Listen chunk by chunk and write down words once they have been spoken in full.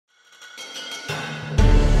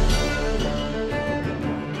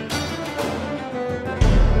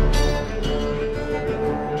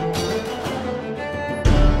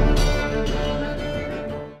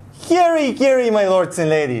Kiri, Kiri, my lords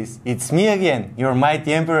and ladies. It's me again, your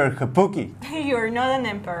mighty Emperor Hapuki. You're not an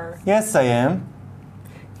emperor. Yes, I am.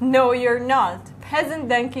 No, you're not. Peasant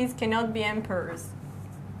donkeys cannot be emperors.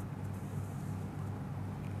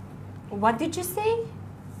 What did you say?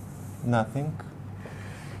 Nothing.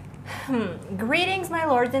 Greetings, my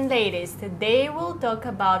lords and ladies. Today we'll talk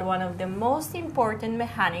about one of the most important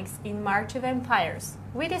mechanics in March of Empires.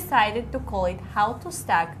 We decided to call it how to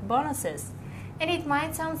stack bonuses. And it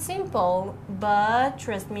might sound simple, but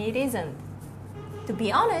trust me, it isn't. To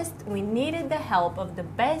be honest, we needed the help of the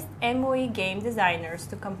best MOE game designers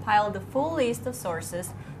to compile the full list of sources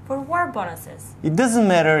for war bonuses. It doesn't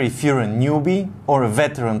matter if you're a newbie or a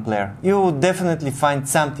veteran player, you will definitely find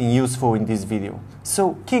something useful in this video.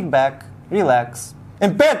 So kick back, relax,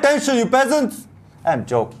 and pay attention, you peasants! I'm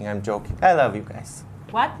joking. I love you guys.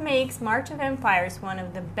 What makes March of Empires one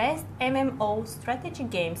of the best MMO strategy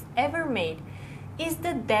games ever made is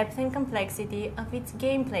the depth and complexity of its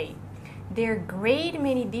gameplay. There are great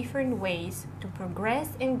many different ways to progress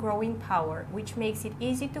and grow in power, which makes it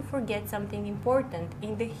easy to forget something important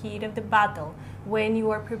in the heat of the battle when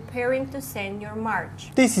you are preparing to send your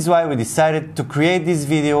march. This is why we decided to create this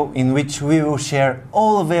video in which we will share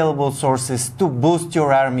all available sources to boost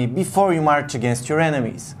your army before you march against your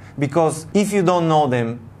enemies. Because if you don't know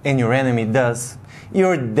them and your enemy does,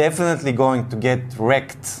 you're definitely going to get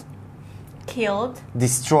wrecked, Killed,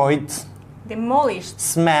 destroyed, demolished,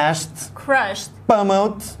 smashed, crushed,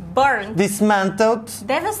 pummeled, burned, dismantled,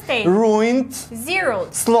 devastated, ruined,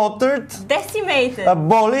 zeroed, slaughtered, decimated.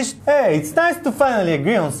 abolished. Hey, it's nice to finally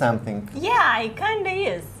agree on something. Yeah, it kinda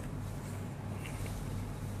is.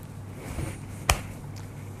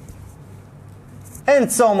 And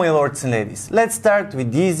so, my lords and ladies, let's start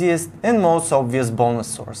with the easiest and most obvious bonus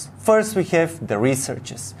source. First, we have the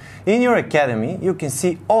researches. In your academy, you can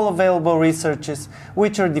see all available researches,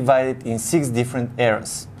 which are divided in 6 different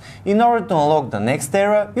eras. In order to unlock the next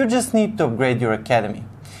era, you just need to upgrade your academy.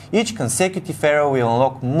 Each consecutive era will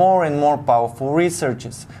unlock more and more powerful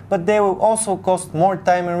researches, but they will also cost more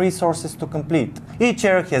time and resources to complete. Each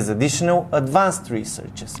era has additional advanced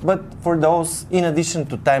researches, but for those, in addition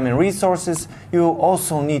to time and resources, you will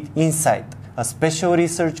also need insight, a special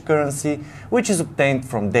research currency which is obtained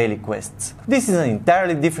from daily quests. This is an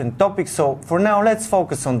entirely different topic, so for now let's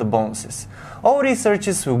focus on the bonuses. All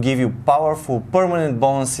researches will give you powerful permanent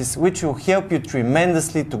bonuses which will help you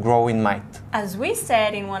tremendously to grow in might. As we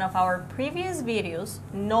said in one of our previous videos,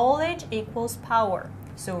 knowledge equals power,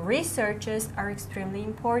 so researches are extremely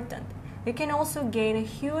important. You can also gain a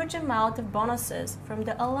huge amount of bonuses from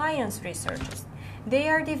the Alliance researches. They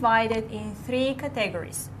are divided in 3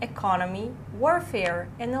 categories: economy, warfare,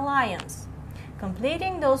 and alliance.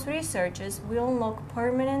 Completing those researches will unlock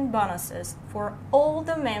permanent bonuses for all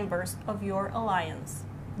the members of your alliance.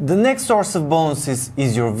 The next source of bonuses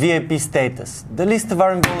is your VIP status. The list of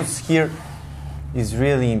army bonuses here is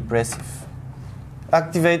really impressive.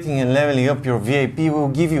 Activating and leveling up your VIP will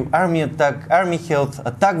give you army attack, army health,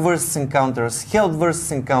 attack versus encounters, health versus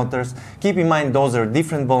encounters. Keep in mind those are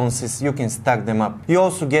different bonuses, you can stack them up. You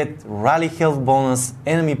also get rally health bonus,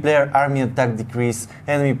 enemy player army attack decrease,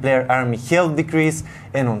 enemy player army health decrease,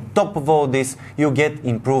 and on top of all this, you get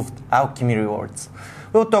improved alchemy rewards.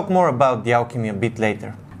 We'll talk more about the alchemy a bit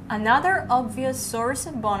later. Another obvious source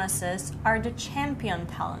of bonuses are the champion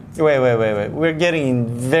talents. Wait. We're getting in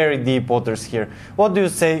very deep waters here. What do you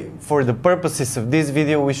say, for the purposes of this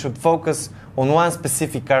video, we should focus on one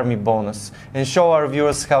specific army bonus and show our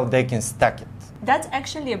viewers how they can stack it? That's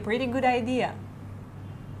actually a pretty good idea.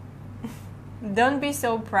 Don't be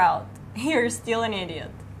so proud. You're still an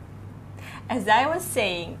idiot. As I was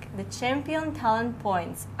saying, the champion talent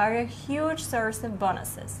points are a huge source of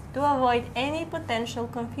bonuses. To avoid any potential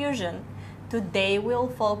confusion, today we'll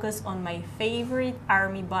focus on my favorite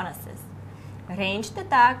army bonuses: ranged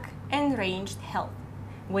attack and ranged health.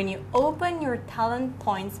 When you open your talent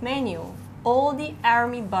points menu, all the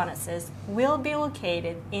army bonuses will be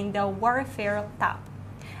located in the warfare tab.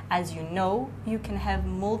 As you know, you can have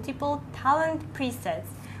multiple talent presets,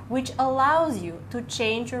 which allows you to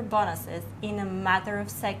change your bonuses in a matter of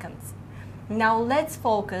seconds. Now let's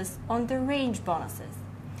focus on the ranged bonuses.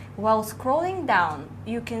 While scrolling down,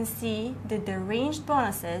 you can see that the ranged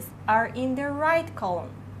bonuses are in the right column.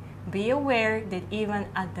 Be aware that even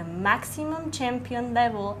at the maximum champion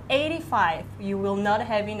level 85, you will not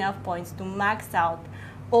have enough points to max out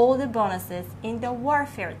all the bonuses in the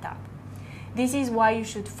warfare tab. This is why you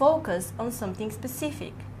should focus on something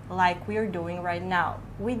specific, like we are doing right now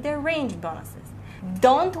with the ranged bonuses.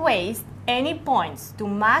 Don't waste any points to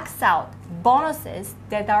max out bonuses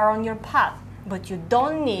that are on your path, but you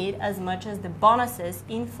don't need as much as the bonuses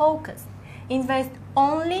in focus. Invest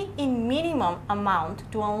only in minimum amount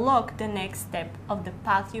to unlock the next step of the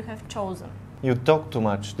path you have chosen. You talk too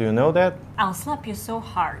much, do you know that? I'll slap you so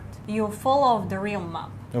hard, you'll fall off the real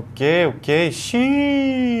map. Okay,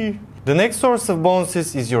 shee. The next source of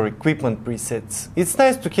bonuses is your equipment presets. It's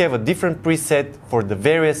nice to have a different preset for the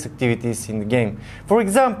various activities in the game. For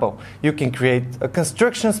example, you can create a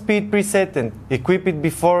construction speed preset and equip it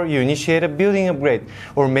before you initiate a building upgrade.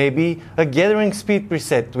 Or maybe a gathering speed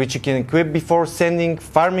preset, which you can equip before sending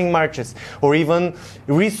farming marches. Or even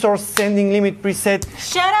resource sending limit preset.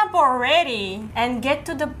 Shut up already and get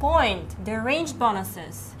to the point, the ranged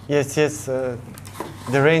bonuses. Yes, the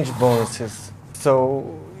ranged bonuses.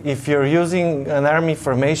 So, if you're using an army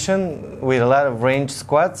formation with a lot of ranged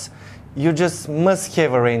squads, you just must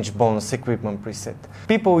have a ranged bonus equipment preset.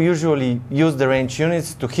 People usually use the ranged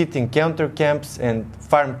units to hit encounter camps and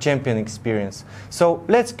farm champion experience. So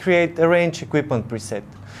let's create a ranged equipment preset.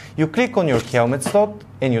 You click on your helmet slot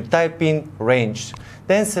and you type in ranged.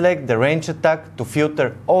 Then select the range attack to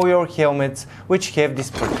filter all your helmets which have this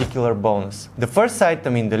particular bonus. The first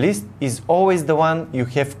item in the list is always the one you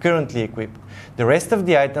have currently equipped. The rest of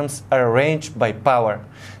the items are arranged by power.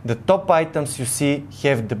 The top items you see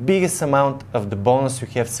have the biggest amount of the bonus you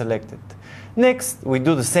have selected. Next, we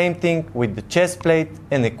do the same thing with the chest plate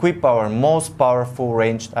and equip our most powerful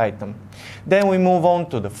ranged item. Then we move on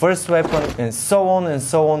to the first weapon and so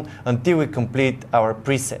on until we complete our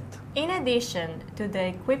preset. In addition to the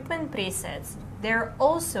equipment presets, there are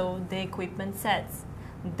also the equipment sets.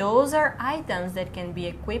 Those are items that can be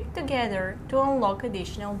equipped together to unlock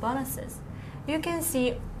additional bonuses. You can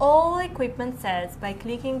see all equipment sets by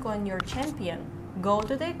clicking on your champion. Go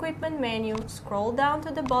to the equipment menu, scroll down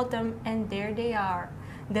to the bottom, and there they are.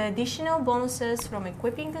 The additional bonuses from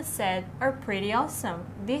equipping a set are pretty awesome.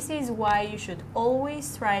 This is why you should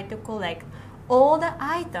always try to collect all the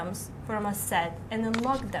items from a set and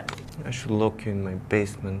unlock them. I should lock you in my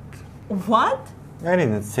basement. What? I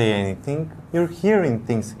didn't say anything. You're hearing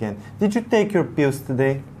things again. Did you take your pills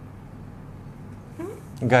today?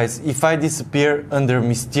 Guys, if I disappear under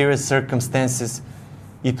mysterious circumstances,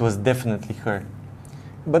 it was definitely her.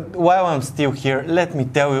 But while I'm still here, let me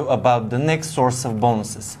tell you about the next source of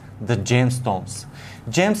bonuses, the gemstones.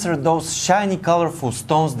 Gems are those shiny, colorful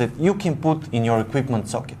stones that you can put in your equipment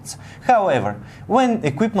sockets. However, when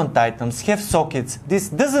equipment items have sockets, this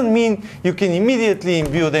doesn't mean you can immediately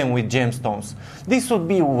imbue them with gemstones. This would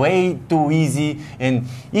be way too easy, and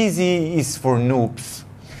easy is for noobs.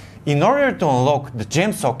 In order to unlock the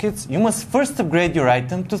gem sockets, you must first upgrade your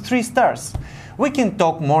item to 3 stars. We can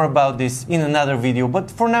talk more about this in another video,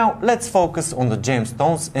 but for now, let's focus on the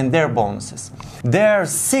gemstones and their bonuses. There are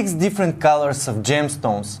 6 different colors of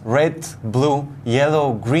gemstones: red, blue,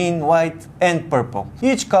 yellow, green, white, and purple.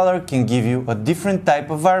 Each color can give you a different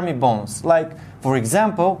type of army bonus, like, for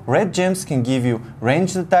example, red gems can give you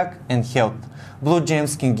ranged attack and health. Blue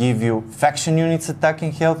gems can give you faction units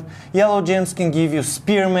attacking health, yellow gems can give you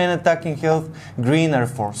spearmen attacking health, green are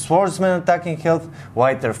for swordsmen attacking health,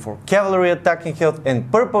 white are for cavalry attacking health,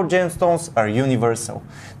 and purple gemstones are universal.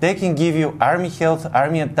 They can give you army health,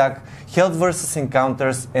 army attack, health versus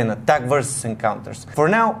encounters, and attack versus encounters. For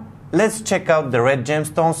now, let's check out the red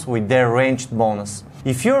gemstones with their ranged bonus.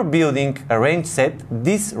 If you're building a ranged set,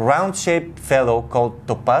 this round-shaped fellow called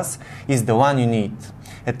Topaz is the one you need.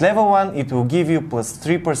 At level 1, it will give you plus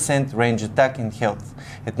 3% range attack and health.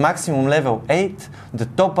 At maximum level 8, the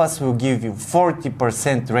Topaz will give you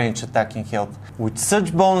 40% range attack and health. With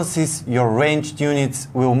such bonuses, your ranged units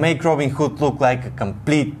will make Robin Hood look like a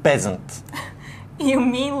complete peasant. You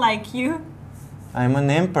mean like you? I'm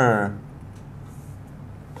an emperor.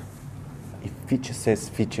 If Feature says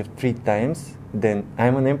feature 3 times, then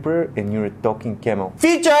I'm an emperor and you're a talking camel.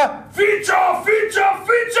 Feature! Feature! Feature!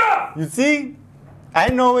 Feature! You see? I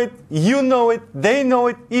know it, you know it, they know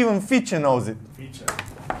it, even Feature knows it. Feature.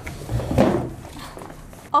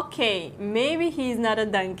 Okay, maybe he's not a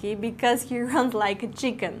donkey because he runs like a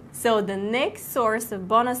chicken. So the next source of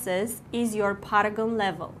bonuses is your Paragon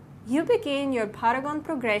level. You begin your Paragon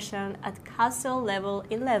progression at Castle level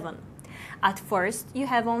 11. At first, you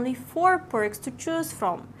have only 4 perks to choose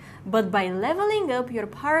from, but by leveling up your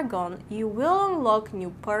Paragon, you will unlock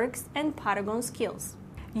new perks and Paragon skills.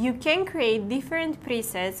 You can create different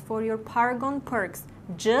presets for your Paragon perks,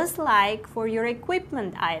 just like for your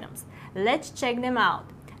equipment items. Let's check them out.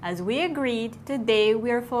 As we agreed, today we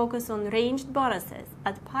are focused on ranged bonuses.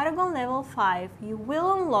 At Paragon level 5, you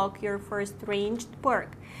will unlock your first ranged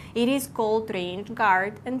perk. It is called Ranged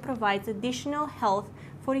Guard and provides additional health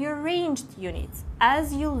for your ranged units.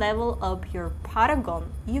 As you level up your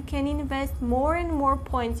Paragon, you can invest more and more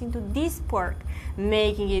points into this perk,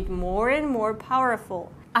 making it more and more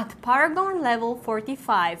powerful. At Paragon level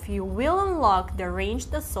 45, you will unlock the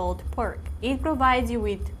Ranged Assault perk. It provides you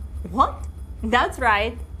with what? That's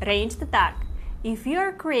right, ranged attack. If you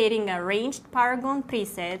are creating a ranged Paragon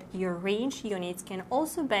preset, your ranged units can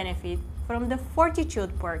also benefit from the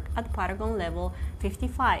Fortitude perk at Paragon level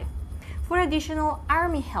 55 for additional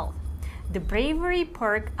army health, the Bravery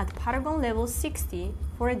perk at Paragon level 60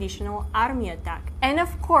 for additional army attack, and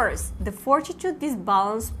of course the Fortitude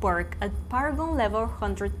Disbalance perk at Paragon level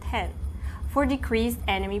 110 for decreased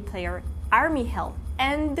enemy player army health,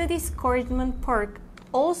 and the Discouragement perk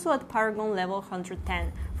also at Paragon level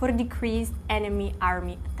 110 for decreased enemy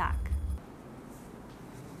army attack.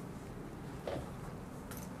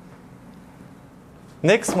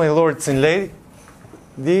 Next, my lords and ladies,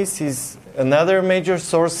 this is another major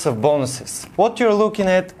source of bonuses. What you're looking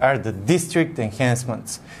at are the district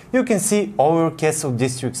enhancements. You can see all your castle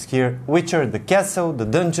districts here, which are the castle, the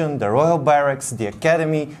dungeon, the royal barracks, the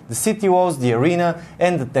academy, the city walls, the arena,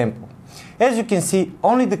 and the temple. As you can see,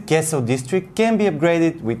 only the castle district can be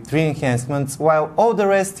upgraded with 3 enhancements, while all the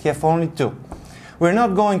rest have only 2. We're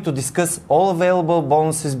not going to discuss all available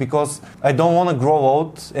bonuses because I don't want to grow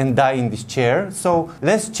old and die in this chair, so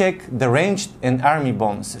let's check the ranged and army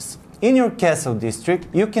bonuses. In your castle district,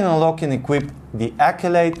 you can unlock and equip the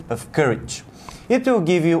Accolade of Courage. It will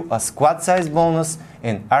give you a squad size bonus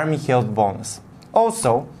and army health bonus.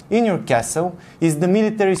 Also, in your castle is the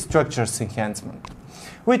Military Structures enhancement,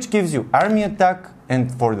 which gives you army attack, and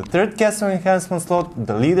for the 3rd castle enhancement slot,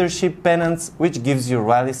 the Leadership Penance, which gives you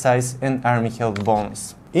rally size and army health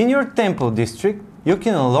bonus. In your temple district, you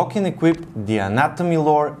can unlock and equip the Anatomy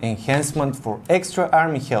Lore enhancement for extra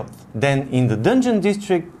army health. Then in the dungeon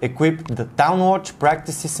district, equip the Town Watch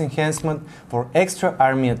Practices enhancement for extra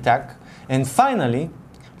army attack. And finally,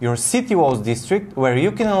 your city walls district, where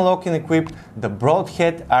you can unlock and equip the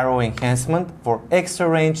Broadhead Arrow enhancement for extra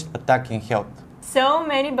ranged attack and health. So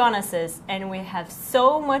many bonuses, and we have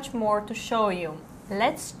so much more to show you.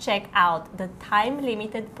 Let's check out the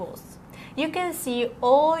time-limited boosts. You can see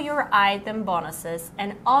all your item bonuses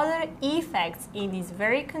and other effects in this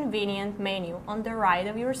very convenient menu on the right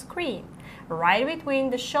of your screen, right between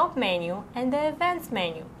the shop menu and the events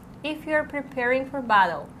menu. If you are preparing for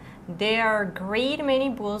battle, there are great many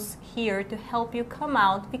boosts here to help you come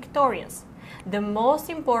out victorious. The most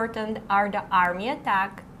important are the army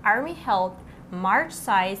attack, army health, march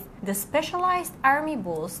size, the specialized army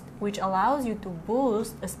boost, which allows you to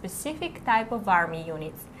boost a specific type of army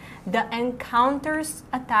units, the encounters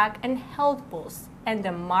attack and health boost, and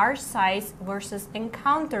the march size versus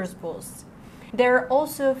encounters boosts. There are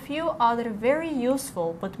also a few other very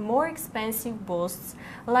useful but more expensive boosts,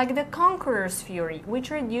 like the Conqueror's Fury,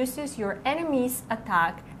 which reduces your enemy's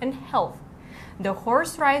attack and health, the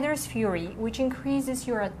Horse Rider's Fury, which increases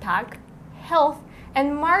your attack, health,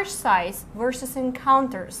 and march size versus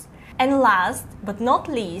encounters. And last but not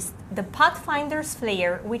least, the Pathfinder's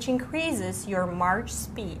Flare, which increases your march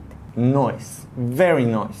speed. Nice, very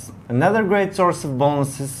nice. Another great source of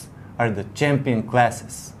bonuses are the champion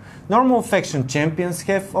classes. Normal faction champions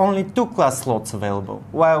have only 2 class slots available,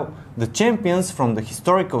 while the champions from the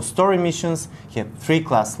historical story missions have 3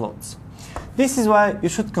 class slots. This is why you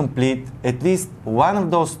should complete at least one of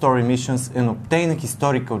those story missions and obtain a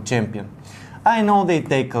historical champion. I know they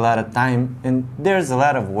take a lot of time and there's a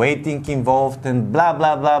lot of waiting involved and blah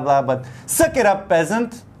blah blah blah, but suck it up,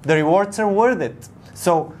 peasant! The rewards are worth it.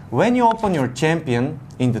 So when you open your champion,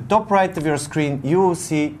 in the top right of your screen you will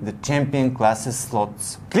see the champion classes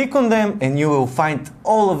slots. Click on them and you will find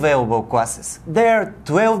all available classes. There are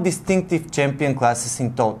 12 distinctive champion classes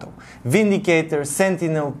in total: Vindicator,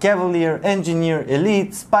 Sentinel, Cavalier, Engineer,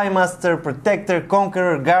 Elite, Spymaster, Protector,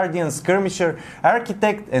 Conqueror, Guardian, Skirmisher,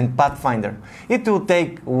 Architect, and Pathfinder. It will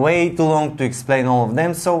take way too long to explain all of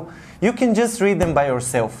them, so you can just read them by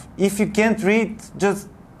yourself. If you can't read, just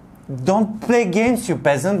don't play games, you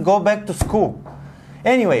peasant, go back to school.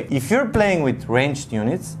 Anyway, if you're playing with ranged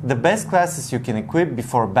units, the best classes you can equip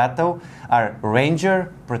before battle are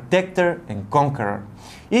Ranger, Protector, and Conqueror.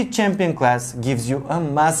 Each champion class gives you a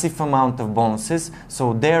massive amount of bonuses,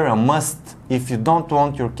 so they're a must if you don't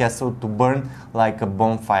want your castle to burn like a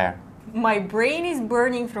bonfire. My brain is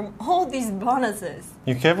burning from all these bonuses.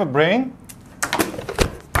 You have a brain?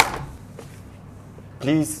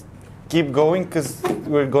 Please keep going, because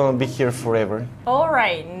we're gonna be here forever.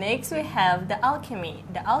 Alright, next we have the Alchemy.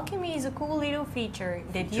 The Alchemy is a cool little feature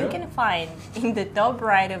that you can find in the top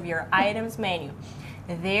right of your items menu.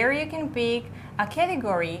 There you can pick a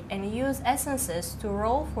category and use essences to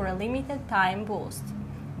roll for a limited time boost.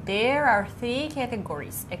 There are 3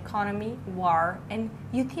 categories: economy, war, and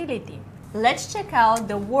utility. Let's check out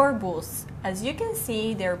the war boosts. As you can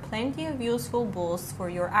see, there are plenty of useful boosts for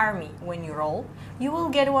your army. When you roll, you will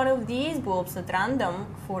get one of these boosts at random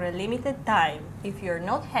for a limited time. If you're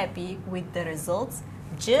not happy with the results,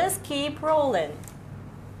 just keep rolling.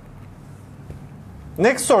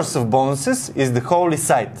 Next source of bonuses is the Holy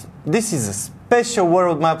Site. This is a special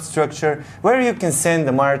world map structure where you can send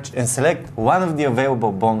a march and select one of the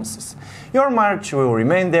available bonuses. Your march will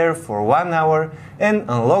remain there for 1 hour and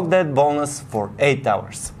unlock that bonus for 8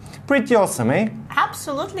 hours. Pretty awesome, eh?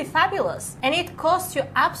 Absolutely fabulous! And it costs you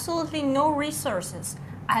absolutely no resources.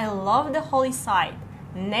 I love the Holy Site.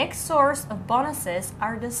 Next source of bonuses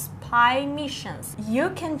are the spy missions. You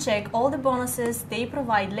can check all the bonuses they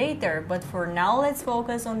provide later, but for now let's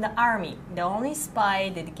focus on the army. The only spy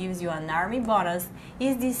that gives you an army bonus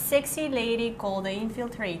is this sexy lady called the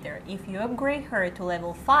Infiltrator. If you upgrade her to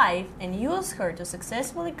level 5 and use her to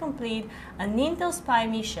successfully complete an Intel spy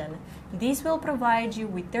mission, this will provide you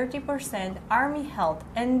with 30% army health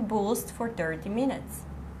and boost for 30 minutes.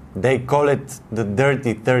 They call it the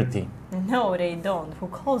Dirty 30. No, they don't. Who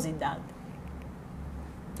calls it that?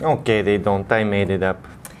 Okay, they don't. I made it up.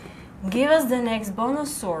 Give us the next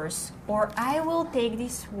bonus source, or I will take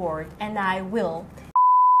this sword and I will.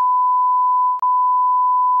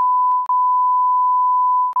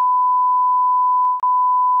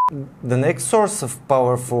 The next source of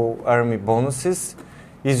powerful army bonuses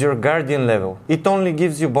is your Guardian level. It only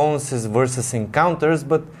gives you bonuses versus encounters,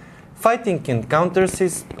 but fighting encounters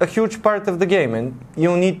is a huge part of the game, and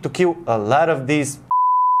you need to kill a lot of these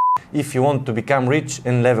if you want to become rich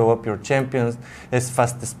and level up your champions as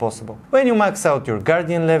fast as possible. When you max out your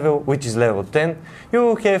Guardian level, which is level 10, you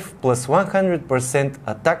will have plus 100%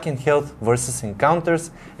 attack and health versus encounters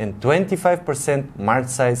and 25% march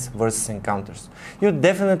size versus encounters. You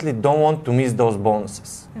definitely don't want to miss those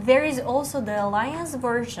bonuses. There is also the Alliance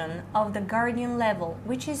version of the Guardian level,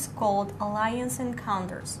 which is called Alliance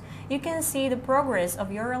Encounters. You can see the progress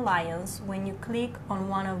of your alliance when you click on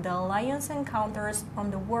one of the alliance encounters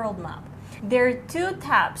on the world map. There are 2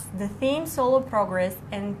 tabs, the themed solo progress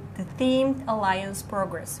and the themed alliance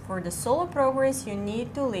progress. For the solo progress, you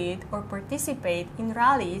need to lead or participate in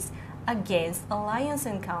rallies against alliance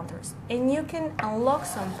encounters, and you can unlock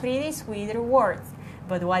some pretty sweet rewards.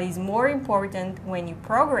 But what is more important, when you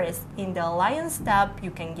progress in the alliance tab,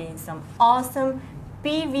 you can gain some awesome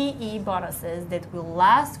PvE bonuses that will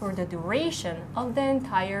last for the duration of the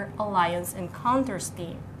entire Alliance Encounters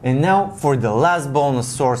team. And now for the last bonus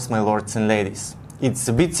source, my lords and ladies. It's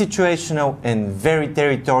a bit situational and very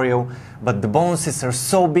territorial, but the bonuses are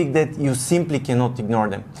so big that you simply cannot ignore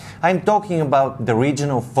them. I'm talking about the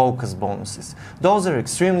regional focus bonuses. Those are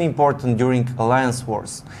extremely important during alliance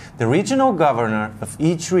wars. The regional governor of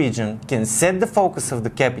each region can set the focus of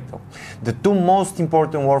the capital. The 2 most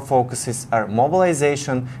important war focuses are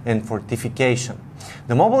mobilization and fortification.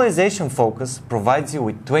 The mobilization focus provides you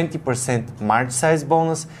with 20% march size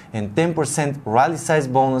bonus and 10% rally size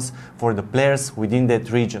bonus for the players within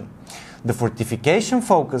that region. The fortification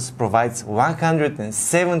focus provides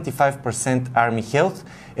 175% army health,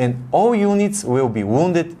 and all units will be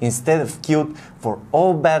wounded instead of killed for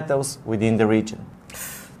all battles within the region.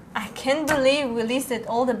 I can't believe we listed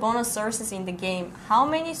all the bonus sources in the game. How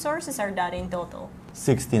many sources are that in total?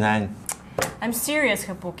 69. I'm serious,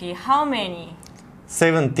 Hapuki. How many?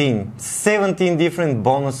 17 different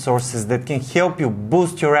bonus sources that can help you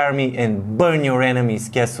boost your army and burn your enemies'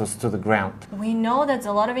 castles to the ground. We know that's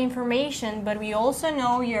a lot of information, but we also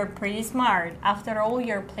know you're pretty smart. After all,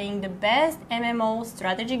 you're playing the best MMO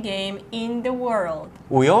strategy game in the world.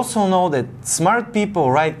 We also know that smart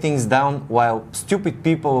people write things down while stupid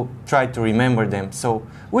people try to remember them. So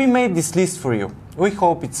we made this list for you. We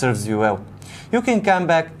hope it serves you well. You can come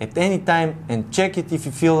back at any time and check it if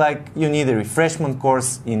you feel like you need a refreshment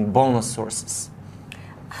course in bonus sources.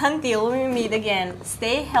 Until we meet again,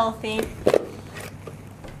 stay healthy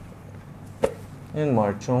And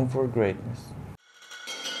march on for greatness.